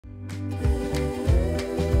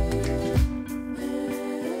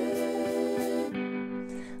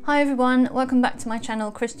Hi everyone, welcome back to my channel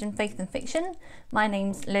Christian Faith and Fiction. My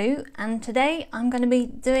name's Lou and today I'm going to be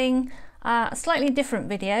doing a slightly different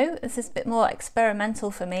video. This is a bit more experimental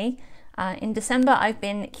for me. In December I've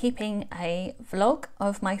been keeping a vlog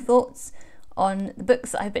of my thoughts on the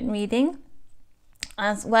books that I've been reading,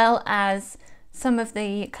 as well as some of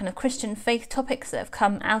the kind of Christian faith topics that have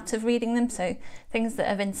come out of reading them, so things that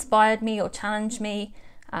have inspired me or challenged me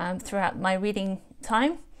throughout my reading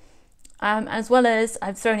time. As well as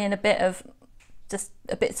I've thrown in a bit of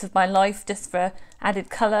bits of my life just for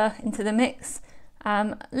added colour into the mix.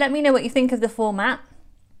 Let me know what you think of the format.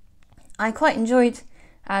 I quite enjoyed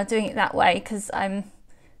doing it that way because I'm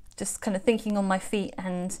just kind of thinking on my feet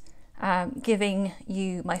and giving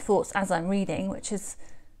you my thoughts as I'm reading, which is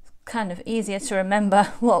kind of easier to remember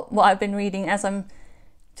what I've been reading as I'm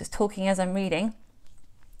just talking as I'm reading.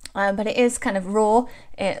 But it is kind of raw,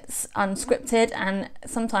 it's unscripted, and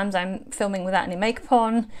sometimes I'm filming without any makeup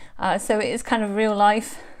on, so it is kind of real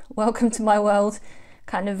life, welcome to my world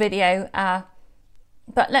kind of video.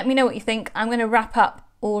 But let me know what you think. I'm going to wrap up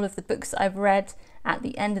all of the books I've read at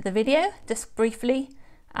the end of the video, just briefly,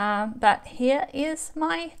 but here is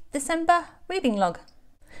my December reading log.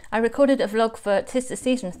 I recorded a vlog for 'Tis the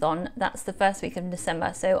Season-a-thon, that's the first week of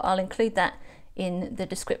December, so I'll include that in the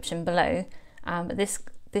description below.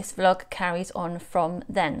 This vlog carries on from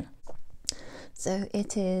then. So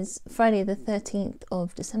it is Friday the 13th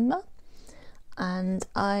of December and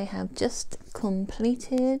I have just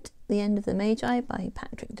completed The End of the Magi by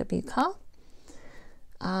Patrick W. Carr.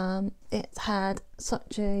 It's had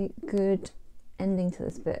such a good ending to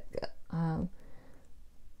this book.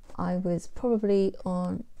 I was probably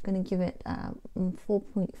going to give it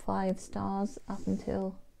 4.5 stars up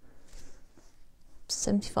until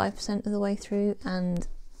 75% of the way through, and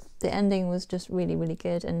the ending was just really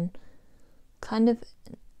good and kind of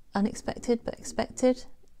unexpected but expected,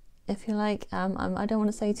 if you like. I don't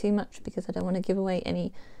want to say too much because I don't want to give away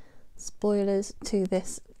any spoilers to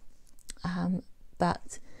this,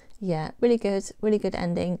 but yeah, really good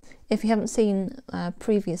ending. If you haven't seen a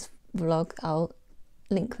previous vlog, I'll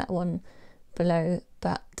link that one below,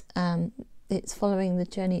 but it's following the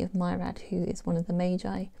journey of Myrad, who is one of the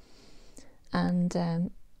Magi,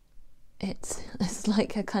 and it's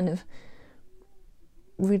like a kind of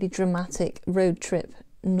really dramatic road trip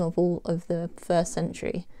novel of the first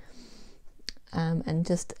century, and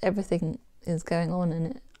just everything is going on, and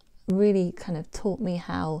it really kind of taught me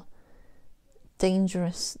how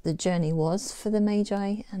dangerous the journey was for the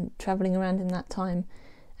Magi and travelling around in that time,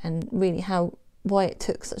 and really why it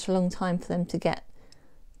took such a long time for them to get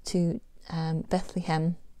to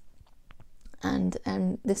Bethlehem,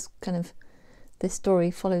 and this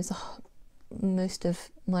story follows most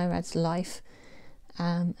of Myrad's life,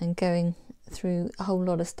 and going through a whole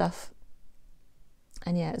lot of stuff,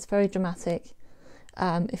 and yeah, it's very dramatic.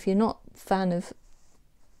 If you're not a fan of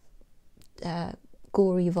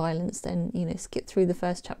gory violence, then skip through the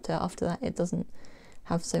first chapter. After that it doesn't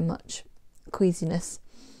have so much queasiness.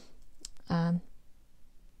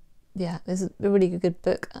 Yeah, it's a really good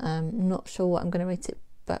book. I'm not sure what I'm going to rate it,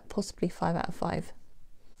 but possibly 5 out of 5.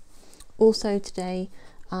 Also today,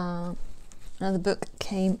 another book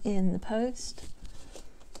came in the post.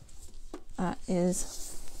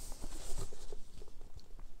 Is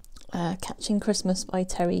Catching Christmas by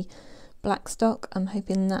Terri Blackstock. I'm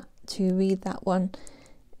hoping to read that one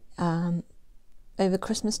over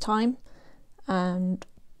Christmas time. And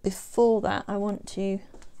before that, I want to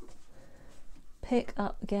pick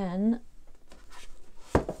up again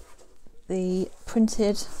the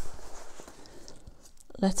printed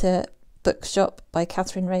letter Bookshop by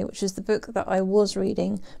Katherine Reay, which is the book that I was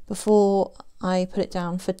reading before I put it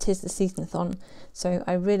down for 'Tis the Season-a-thon, so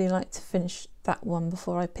I really like to finish that one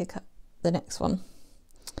before I pick up the next one.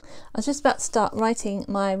 I was just about to start writing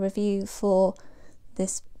my review for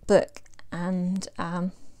this book, and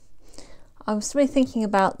I was really thinking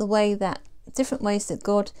about different ways that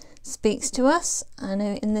God speaks to us. I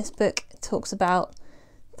know in this book it talks about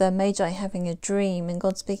the Magi having a dream and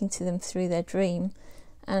God speaking to them through their dream.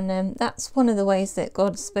 And that's one of the ways that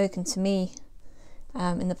God has spoken to me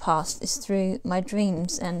in the past, is through my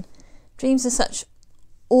dreams. And dreams are such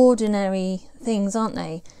ordinary things, aren't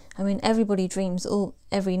they? I mean, everybody dreams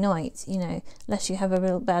every night, unless you have a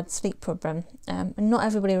real bad sleep problem. And not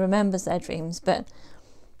everybody remembers their dreams, but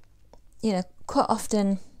quite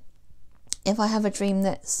often, if I have a dream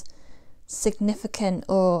that's significant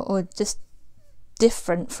or just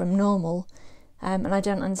different from normal, and I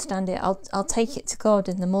don't understand it, I'll take it to God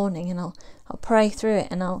in the morning, and I'll pray through it,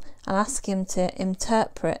 and I'll ask him to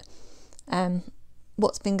interpret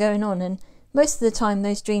what's been going on. And most of the time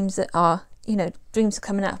those dreams that are dreams are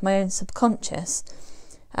coming out of my own subconscious,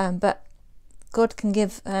 but God can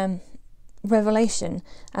give revelation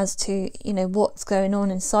as to what's going on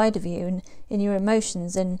inside of you and in your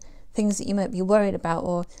emotions and things that you might be worried about,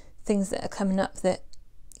 or things that are coming up that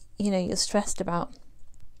you're stressed about.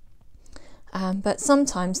 But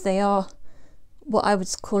sometimes they are what I would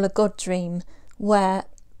call a God dream, where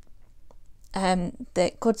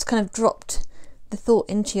that God's kind of dropped the thought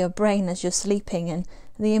into your brain as you're sleeping, and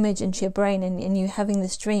the image into your brain, and you having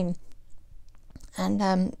this dream.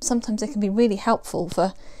 And sometimes it can be really helpful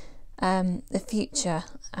for the future,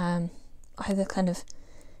 either kind of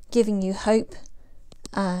giving you hope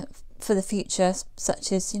for the future,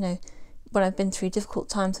 such as when I've been through difficult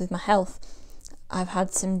times with my health, I've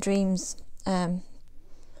had some dreams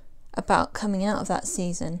about coming out of that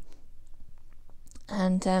season,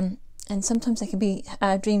 and sometimes they can be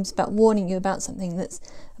dreams about warning you about something that's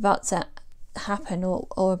about to happen,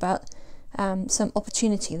 or about some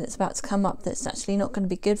opportunity that's about to come up that's actually not going to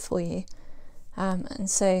be good for you. And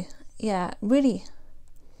so, yeah, really,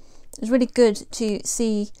 it's really good to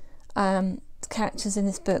see the characters in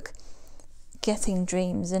this book getting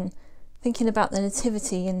dreams, and thinking about the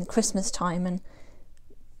nativity in the Christmas time. And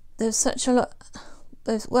there's such a lot,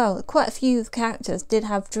 quite a few of the characters did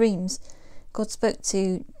have dreams. God spoke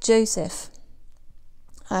to Joseph,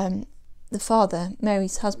 the father,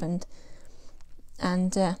 Mary's husband,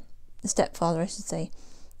 and the stepfather, I should say.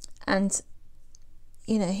 And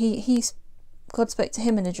God spoke to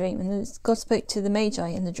him in a dream, and God spoke to the Magi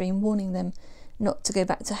in the dream, warning them not to go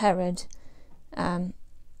back to Herod. And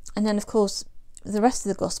then, of course, the rest of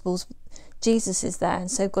the Gospels, Jesus is there, and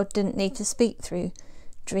so God didn't need to speak through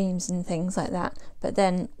dreams and things like that. But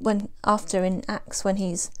then, after in Acts, when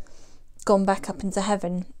he's gone back up into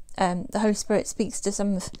heaven, the Holy Spirit speaks to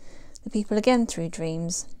some of the people again through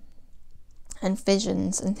dreams and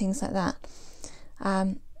visions and things like that.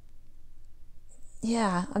 I'm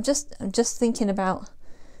just thinking about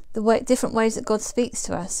the different ways that God speaks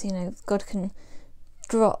to us. God can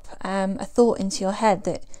drop a thought into your head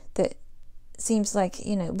that seems like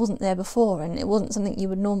it wasn't there before, and it wasn't something you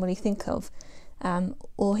would normally think of,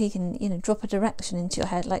 or he can drop a direction into your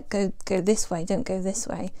head, like go this way, don't go this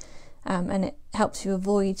way, and it helps you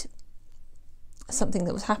avoid something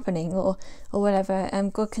that was happening, or whatever.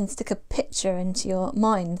 God can stick a picture into your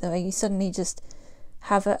mind, though you suddenly just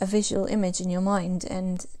have a visual image in your mind,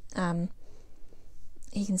 and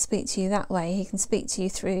he can speak to you that way. He can speak to you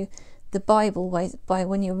through the Bible by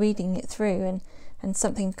when you're reading it through, and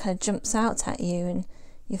something kind of jumps out at you, and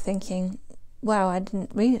you're thinking, wow, I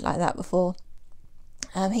didn't read it like that before.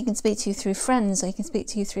 He can speak to you through friends, or he can speak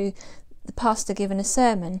to you through the pastor giving a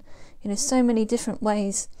sermon. So many different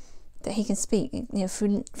ways that he can speak,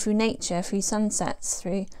 through nature, through sunsets,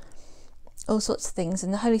 through all sorts of things.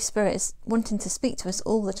 And the Holy Spirit is wanting to speak to us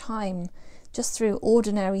all the time, just through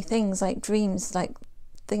ordinary things like dreams, like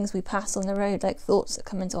things we pass on the road, like thoughts that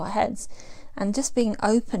come into our heads, and just being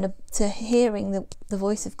open to hearing the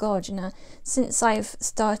voice of God. Since I've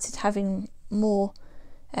started having more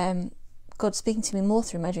God speaking to me more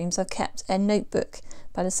through my dreams, I've kept a notebook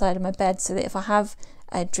by the side of my bed, so that if I have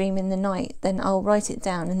a dream in the night, then I'll write it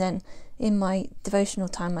down, and then in my devotional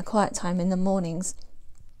time, my quiet time in the mornings,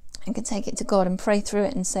 I can take it to God and pray through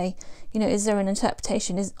it and say, is there an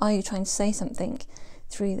interpretation? Are you trying to say something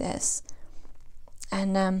through this?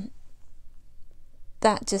 And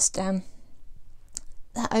that just that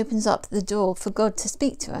opens up the door for God to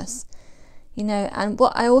speak to us. And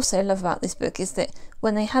what I also love about this book is that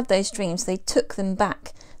when they had those dreams, they took them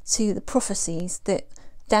back to the prophecies that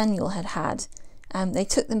Daniel had. They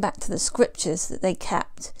took them back to the scriptures that they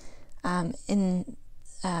kept in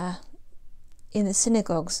the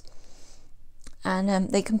synagogues, and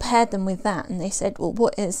they compared them with that, and they said, well,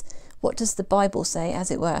 what does the Bible say, as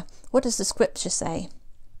it were? What does the scripture say?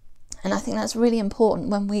 And I think that's really important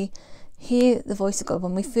when we hear the voice of God,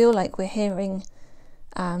 when we feel like we're hearing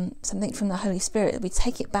something from the Holy Spirit, we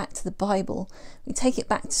take it back to the Bible, we take it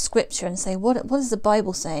back to scripture and say, what is the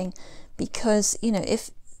Bible saying? Because if,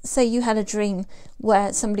 say, you had a dream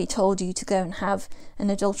where somebody told you to go and have an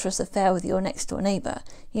adulterous affair with your next door neighbour,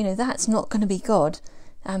 that's not going to be God,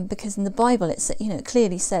 because in the Bible it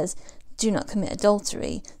clearly says, do not commit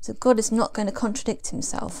adultery. So God is not going to contradict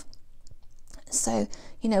himself. So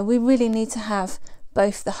we really need to have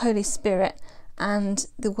both the Holy Spirit and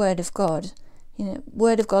the Word of God.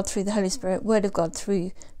 Word of God through the Holy Spirit, Word of God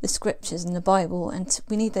through the scriptures and the Bible, and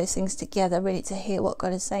we need those things together really to hear what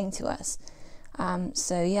God is saying to us.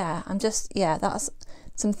 That's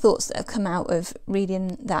some thoughts that have come out of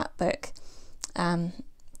reading that book.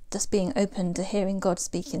 Just being open to hearing God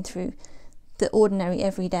speaking through the ordinary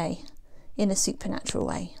everyday. in a supernatural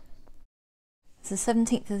way. It's the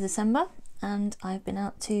 17th of December and I've been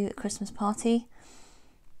out to a Christmas party.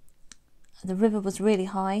 The river was really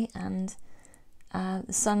high and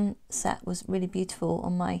the sunset was really beautiful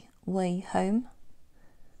on my way home,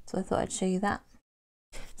 so I thought I'd show you that.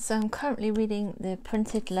 So I'm currently reading The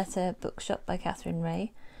Printed Letter Bookshop by Katherine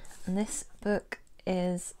Reay, and this book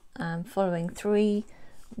is following 3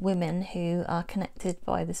 women who are connected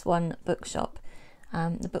by this one bookshop.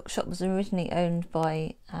 The bookshop was originally owned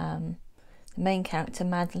by the main character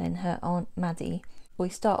Madeline, her Aunt Maddie. We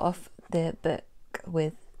start off the book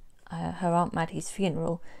with her Aunt Maddie's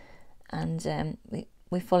funeral, and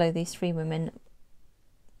we follow these 3 women.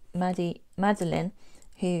 Madeline,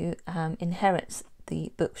 who inherits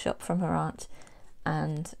the bookshop from her aunt,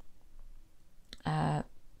 and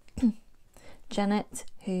Janet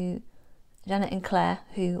and Claire,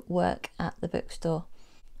 who work at the bookstore.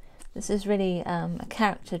 This is really a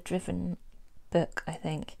character-driven book, I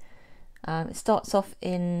think. It starts off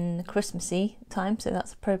in Christmassy time, so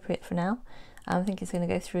that's appropriate for now. I think it's going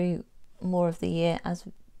to go through more of the year as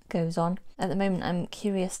it goes on. At the moment, I'm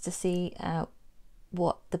curious to see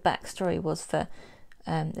what the backstory was for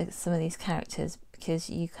some of these characters, because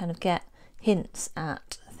you kind of get hints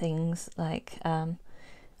at things like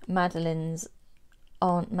Madeline's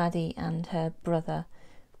Aunt Maddie and her brother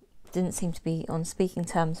didn't seem to be on speaking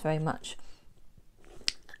terms very much,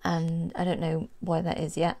 and I don't know why that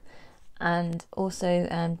is yet. And also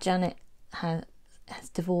Janet has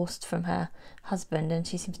divorced from her husband and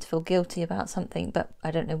she seems to feel guilty about something, but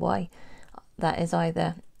I don't know why that is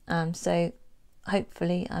either. So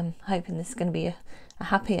hopefully, I'm hoping this is going to be a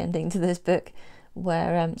happy ending to this book,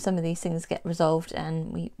 where some of these things get resolved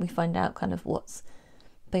and we find out kind of what's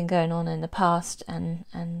been going on in the past, and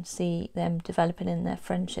see them developing in their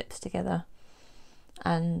friendships together,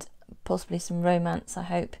 and possibly some romance, I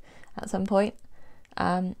hope, at some point.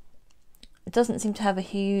 It doesn't seem to have a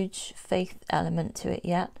huge faith element to it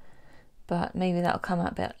yet, but maybe that'll come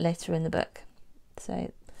out a bit later in the book.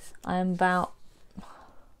 So I'm about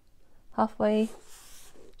halfway,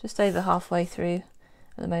 just over halfway through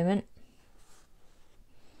at the moment.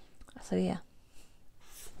 So yeah,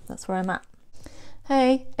 that's where I'm at.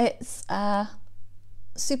 Hey, it's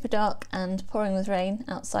super dark and pouring with rain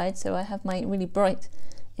outside, so I have my really bright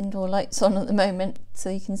indoor lights on at the moment so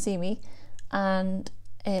you can see me, and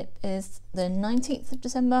it is the 19th of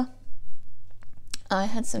December. I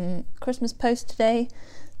had some Christmas post today,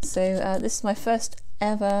 so this is my first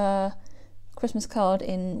ever Christmas card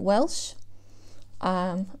in Welsh.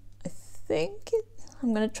 I think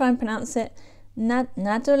I'm going to try and pronounce it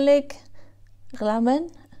Nadolig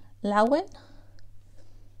Lawen.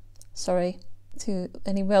 Sorry to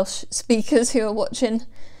any Welsh speakers who are watching.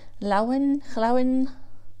 Llawen.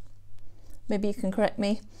 Maybe you can correct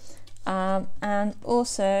me. And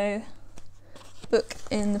also, book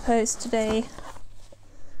in the post today.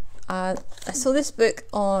 I saw this book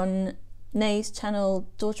on Nay's channel,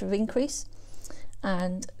 Daughter of Increase,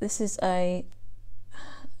 and this is a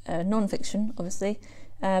non-fiction, obviously,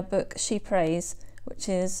 book, She Prays, which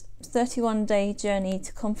is 31-day journey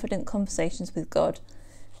to confident conversations with God.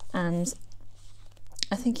 And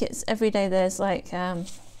I think it's every day there's like a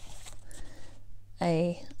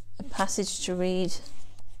passage to read,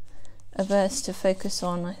 a verse to focus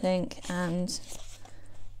on, I think, and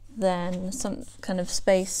then some kind of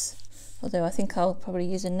space, although I think I'll probably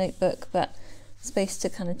use a notebook, but space to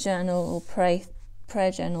kind of journal or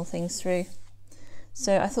prayer journal things through.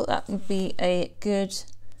 So I thought that would be a good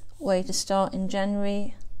way to start in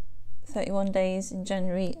January, 31 days in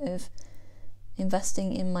January of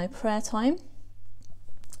investing in my prayer time.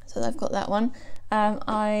 So I've got that one.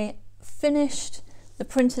 I finished The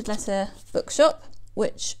Printed Letter Bookshop,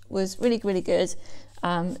 which was really, really good.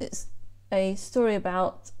 It's a story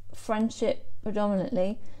about friendship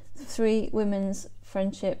predominantly, 3 women's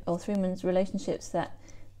friendship or 3 women's relationships that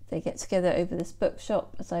they get together over this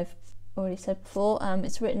bookshop, as I've already said before.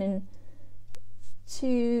 It's written in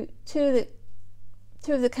two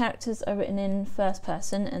of the characters are written in first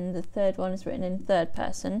person, and the third one is written in third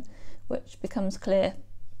person, which becomes clear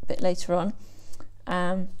a bit later on.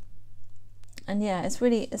 And yeah, it's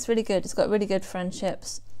really good. It's got really good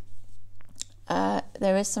friendships.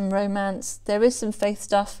 There is some romance. There is some faith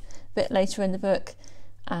stuff a bit later in the book,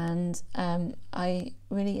 and I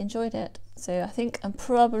really enjoyed it. So I think I'm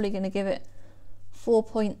probably going to give it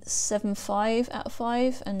 4.75 out of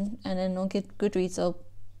 5, and then on Goodreads I'll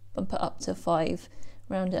bump it up to 5,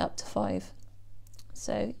 round it up to 5.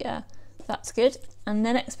 So yeah, that's good. And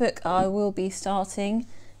the next book I will be starting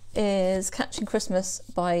is Catching Christmas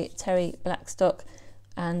by Terri Blackstock.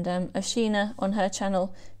 and Ashina on her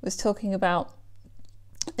channel was talking about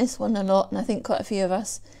this one a lot, and I think quite a few of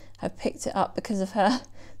us have picked it up because of her.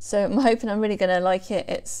 So I'm hoping I'm really going to like it.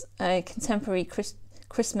 It's a contemporary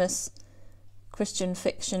Christmas Christian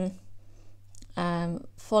fiction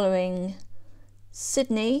following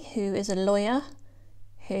Sydney, who is a lawyer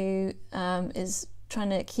who is trying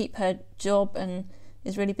to keep her job and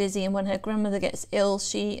is really busy, and when her grandmother gets ill,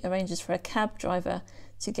 she arranges for a cab driver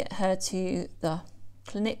to get her to the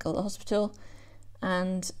clinic or the hospital.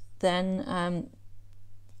 And then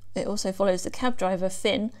it also follows the cab driver,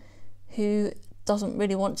 Finn, who doesn't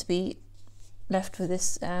really want to be left with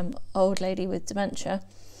this old lady with dementia,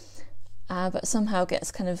 but somehow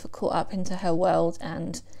gets kind of caught up into her world,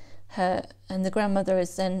 and the grandmother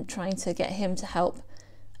is then trying to get him to help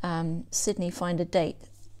Sydney find a date.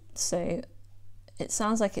 So it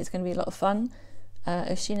sounds like it's going to be a lot of fun.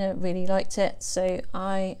 Ashina really liked it, so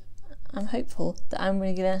I'm hopeful that I'm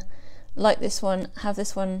really going to like this one, have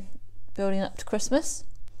this one building up to Christmas,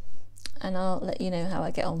 and I'll let you know how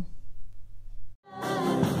I get on.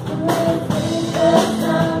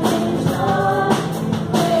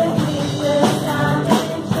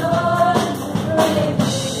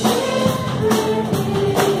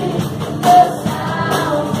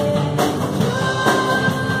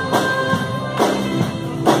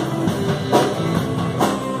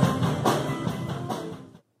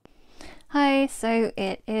 Hi, so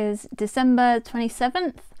it is December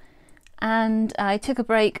 27th, and I took a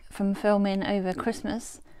break from filming over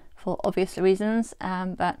Christmas for obvious reasons,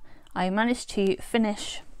 but I managed to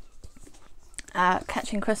finish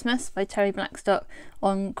Catching Christmas by Terri Blackstock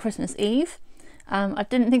on Christmas Eve. I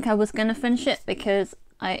didn't think I was going to finish it because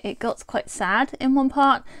it got quite sad in one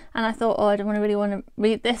part, and I thought, oh, I don't really want to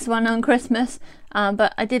read this one on Christmas,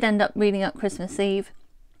 but I did end up reading up Christmas Eve.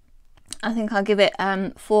 I think I'll give it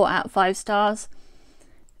 4 out of 5 stars.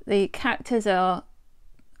 The characters are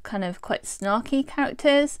kind of quite snarky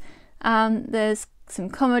characters. There's some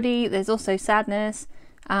comedy, there's also sadness,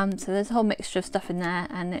 so there's a whole mixture of stuff in there,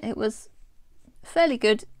 and it was a fairly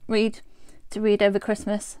good read to read over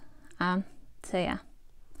Christmas. So yeah,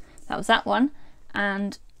 that was that one.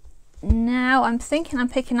 And now I'm thinking I'm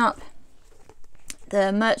picking up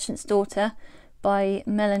The Merchant's Daughter by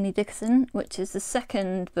Melanie Dickinson, which is the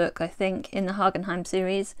second book, I think, in the Hagenheim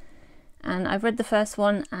series. And I've read the first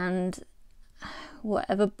one, and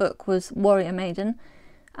whatever book was Warrior Maiden.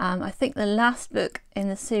 I think the last book in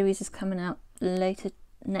the series is coming out later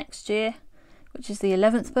next year, which is the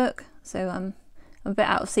 11th book, so I'm a bit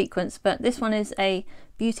out of sequence, but this one is a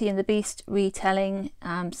Beauty and the Beast retelling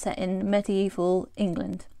set in medieval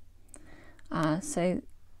England. So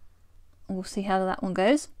we'll see how that one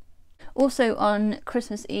goes. Also on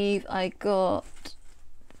Christmas Eve I got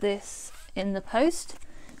this in the post,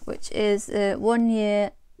 which is a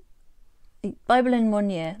Bible in 1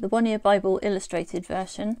 year, the 1 year Bible illustrated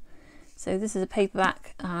version. So this is a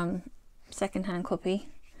paperback second-hand copy.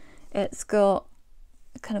 It's got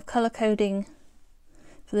kind of colour coding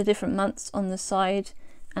for the different months on the side,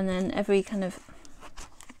 and then every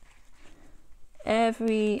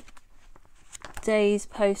day's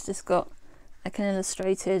post has got like an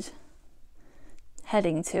illustrated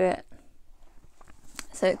heading to it.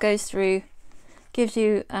 So it goes through, gives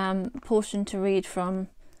you a portion to read from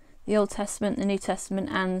the Old Testament, the New Testament,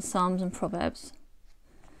 and Psalms and Proverbs.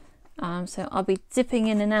 So I'll be dipping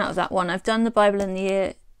in and out of that one. I've done the Bible in the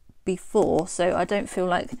year before, so I don't feel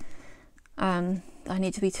like I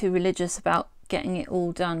need to be too religious about getting it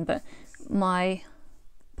all done, but my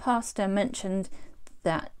pastor mentioned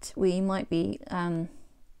that we might be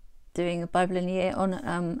doing a Bible in the year on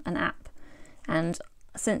an app, and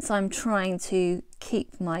since I'm trying to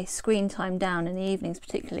keep my screen time down in the evenings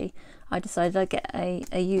particularly, I decided I'd get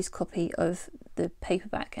a used copy of the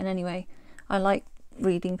paperback. And anyway, I like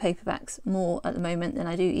reading paperbacks more at the moment than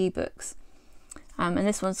I do ebooks. And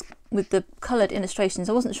this one's with the coloured illustrations.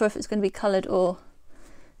 I wasn't sure if it's going to be coloured or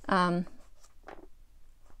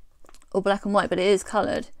black and white, but it is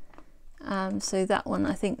coloured. So that one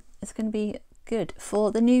I think is going to be good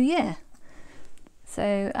for the new year.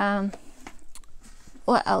 So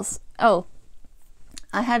what else? Oh,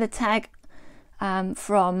 I had a tag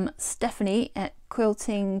from Stephanie at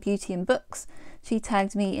Quilting Beauty and Books. She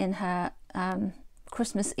tagged me in her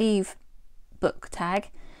Christmas Eve book tag.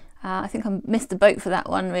 I think I missed the boat for that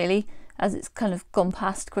one really, as it's kind of gone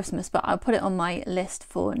past Christmas, but I'll put it on my list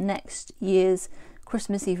for next year's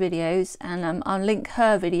Christmas Eve videos, and I'll link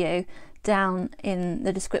her video down in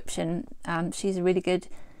the description. She's a really good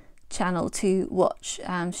channel to watch.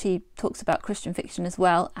 She talks about Christian fiction as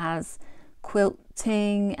well as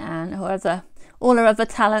quilting and all her other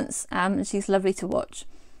talents, and she's lovely to watch.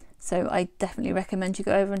 So I definitely recommend you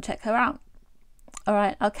go over and check her out. All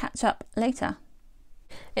right, I'll catch up later.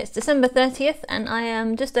 It's December 30th and I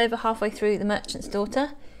am just over halfway through The Merchant's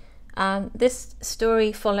Daughter. This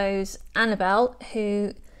story follows Annabelle,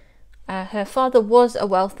 who her father was a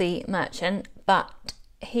wealthy merchant, but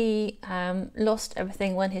he lost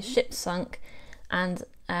everything when his ship sunk, and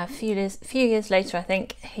a few years later I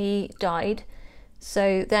think he died.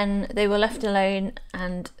 So then they were left alone,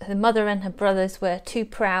 and her mother and her brothers were too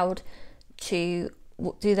proud to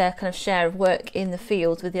do their kind of share of work in the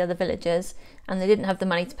fields with the other villagers, and they didn't have the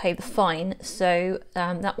money to pay the fine, so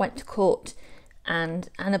that went to court, and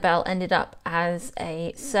Annabelle ended up as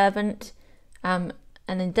a servant, an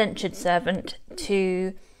indentured servant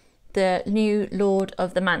to the new lord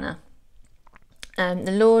of the manor.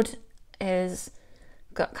 The lord is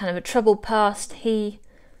got kind of a troubled past. He's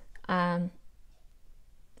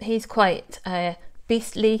quite a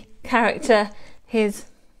beastly character. He's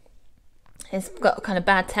got a kind of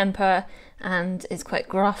bad temper and is quite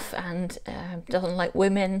gruff, and doesn't like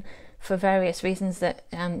women for various reasons that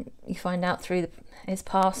you find out through his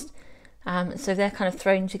past. So they're kind of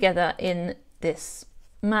thrown together in this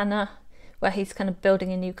manor where he's kind of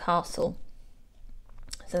building a new castle.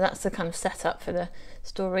 So that's the kind of setup for the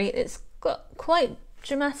story. It's got quite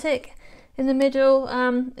dramatic in the middle.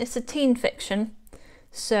 It's a teen fiction,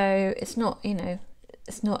 so it's not, you know,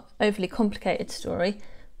 it's not overly complicated story,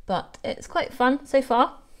 but it's quite fun so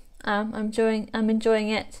far. I'm enjoying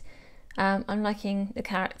it. I'm liking the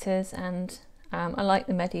characters, and I like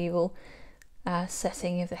the medieval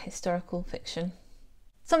setting of the historical fiction.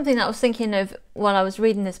 Something that I was thinking of while I was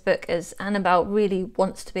reading this book is Annabelle really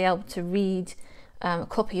wants to be able to read a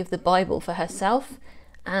copy of the Bible for herself,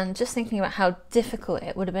 and just thinking about how difficult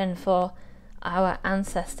it would have been for our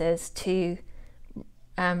ancestors to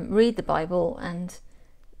read the Bible, and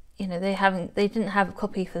you know, they didn't have a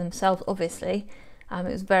copy for themselves, obviously. It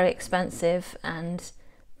was very expensive, and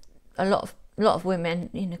a lot of women,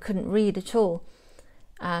 you know, couldn't read at all,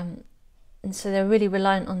 and so they're really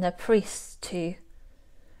reliant on their priests to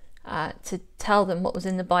tell them what was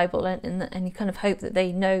in the Bible, and you kind of hope that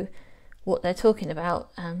they know what they're talking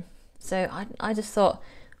about. So I just thought,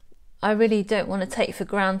 I really don't want to take for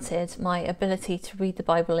granted my ability to read the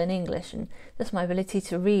Bible in English, and just my ability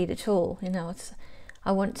to read at all. You know,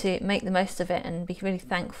 I want to make the most of it and be really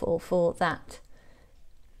thankful for that.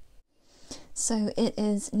 So it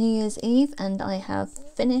is New Year's Eve and I have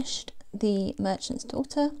finished The Merchant's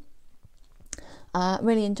Daughter.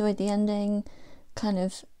 Really enjoyed the ending. Kind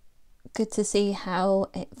of good to see how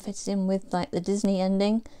it fits in with like the Disney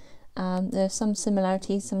ending. There are some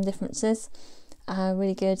similarities, some differences.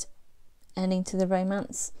 Really good ending to the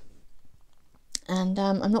romance. And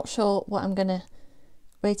I'm not sure what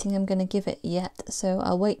rating I'm going to give it yet, so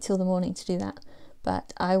I'll wait till the morning to do that.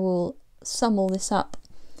 But I will sum all this up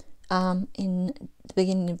in the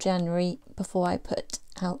beginning of January before I put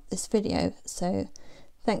out this video. So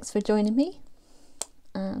thanks for joining me,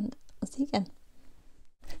 and I'll see you again.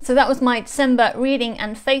 So that was my December reading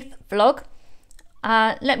and faith vlog.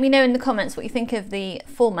 Let me know in the comments what you think of the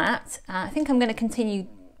format. I think I'm going to continue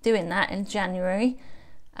doing that in January.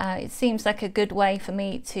 It seems like a good way for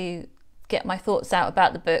me to get my thoughts out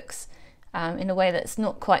about the books in a way that's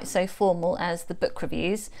not quite so formal as the book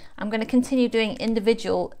reviews. I'm going to continue doing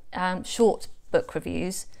individual short book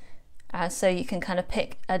reviews, so you can kind of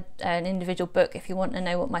pick an individual book if you want to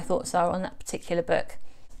know what my thoughts are on that particular book.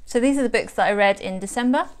 So these are the books that I read in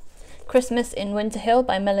December. Christmas in Winter Hill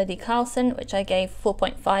by Melody Carlson, which I gave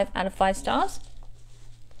 4.5 out of 5 stars.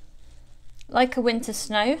 Like a Winter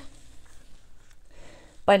Snow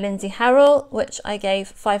by Lindsay Harrel, which I gave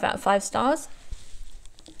 5 out of 5 stars.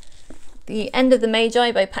 The End of the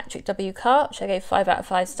Magi by Patrick W. Carr, which I gave 5 out of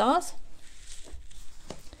 5 stars.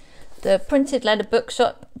 The Printed Letter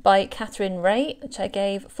Bookshop by Katherine Reay, which I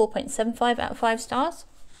gave 4.75 out of 5 stars.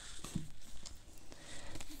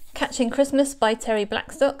 Catching Christmas by Terri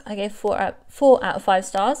Blackstock, I gave 4 out of 5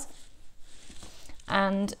 stars.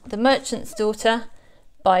 And The Merchant's Daughter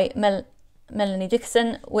by Melanie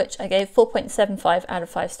Dickinson, which I gave 4.75 out of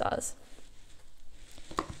 5 stars.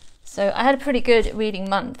 So I had a pretty good reading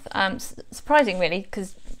month. Surprising really,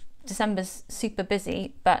 because December's super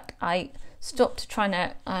busy, but I stopped trying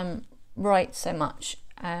to write so much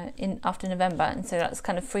after November, and so that's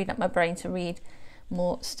kind of freed up my brain to read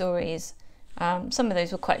more stories. Some of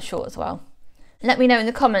those were quite short as well. Let me know in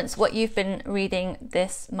the comments what you've been reading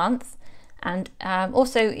this month, and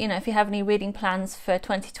also, you know, if you have any reading plans for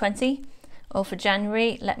 2020 or for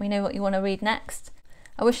January, let me know what you want to read next.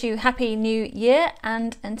 I wish you a happy new year,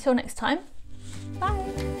 and until next time,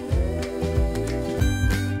 bye.